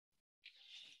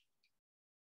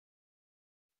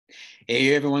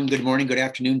Hey everyone, good morning, good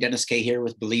afternoon. Dennis Kay here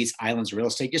with Belize Islands Real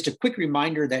Estate. Just a quick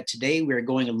reminder that today we're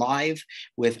going live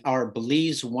with our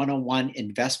Belize 101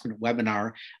 investment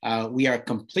webinar. We are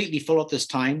completely full at this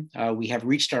time. We have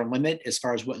reached our limit as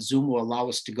far as what Zoom will allow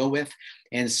us to go with.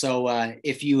 And so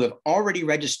if you have already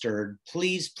registered,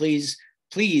 please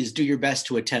do your best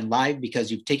to attend live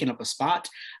because you've taken up a spot.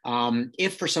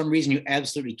 If for some reason you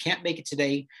absolutely can't make it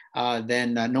today,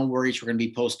 then no worries. We're going to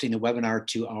be posting the webinar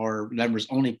to our members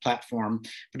only platform.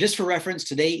 But just for reference,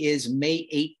 today is May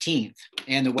 18th,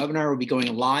 and the webinar will be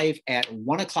going live at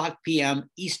 1:00 p.m.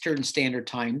 Eastern Standard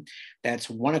Time. That's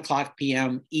 1:00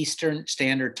 p.m. Eastern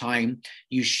Standard Time.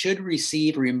 You should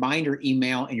receive a reminder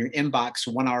email in your inbox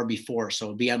 1 hour before,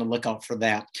 so be on the lookout for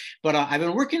that. But I've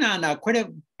been working on quite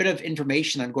a bit of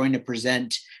information I'm going to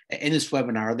present in this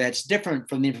webinar that's different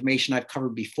from the information I've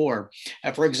covered before.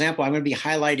 For example, I'm going to be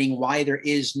highlighting why there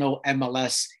is no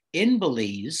MLS in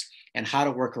Belize and how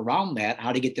to work around that,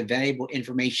 how to get the valuable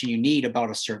information you need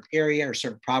about a certain area or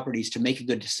certain properties to make a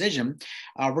good decision.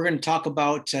 We're going to talk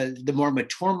about the more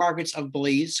mature markets of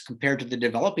Belize compared to the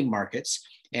developing markets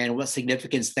and what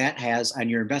significance that has on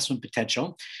your investment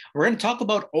potential. We're going to talk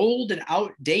about old and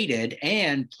outdated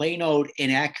and plain old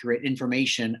inaccurate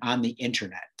information on the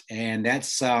internet. And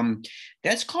that's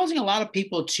causing a lot of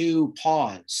people to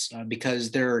pause because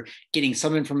they're getting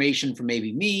some information from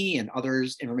maybe me and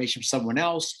others information from someone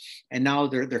else. And now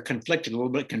they're conflicted, a little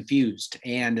bit confused.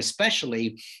 And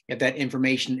especially if that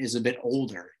information is a bit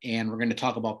older. And we're going to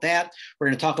talk about that. We're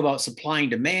going to talk about supply and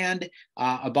demand,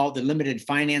 about the limited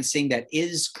financing that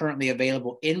is currently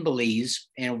available in Belize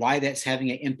and why that's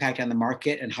having an impact on the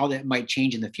market and how that might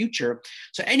change in the future.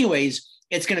 So anyways,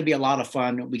 it's going to be a lot of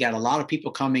fun. We got a lot of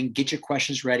people coming. Get your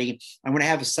questions ready. I'm going to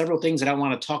have several things that I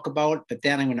want to talk about, but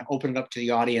then I'm going to open it up to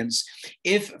the audience.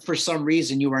 If for some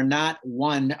reason you are not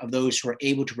one of those who are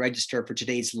able to register for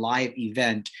today's live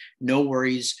event, no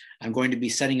worries. I'm going to be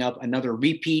setting up another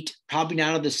repeat, probably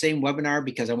not of the same webinar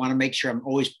because I want to make sure I'm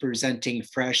always presenting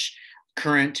fresh,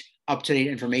 current, up-to-date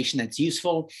information that's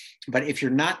useful. But if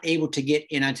you're not able to get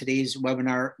in on today's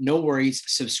webinar, no worries.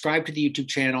 Subscribe to the YouTube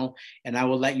channel, and I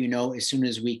will let you know as soon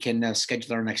as we can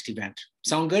schedule our next event.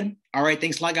 Sound good? All right.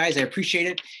 Thanks a lot, guys. I appreciate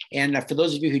it. And for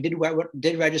those of you who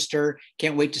did register,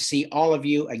 can't wait to see all of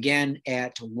you again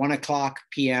at 1:00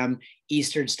 p.m.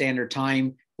 Eastern Standard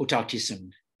Time. We'll talk to you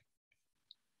soon.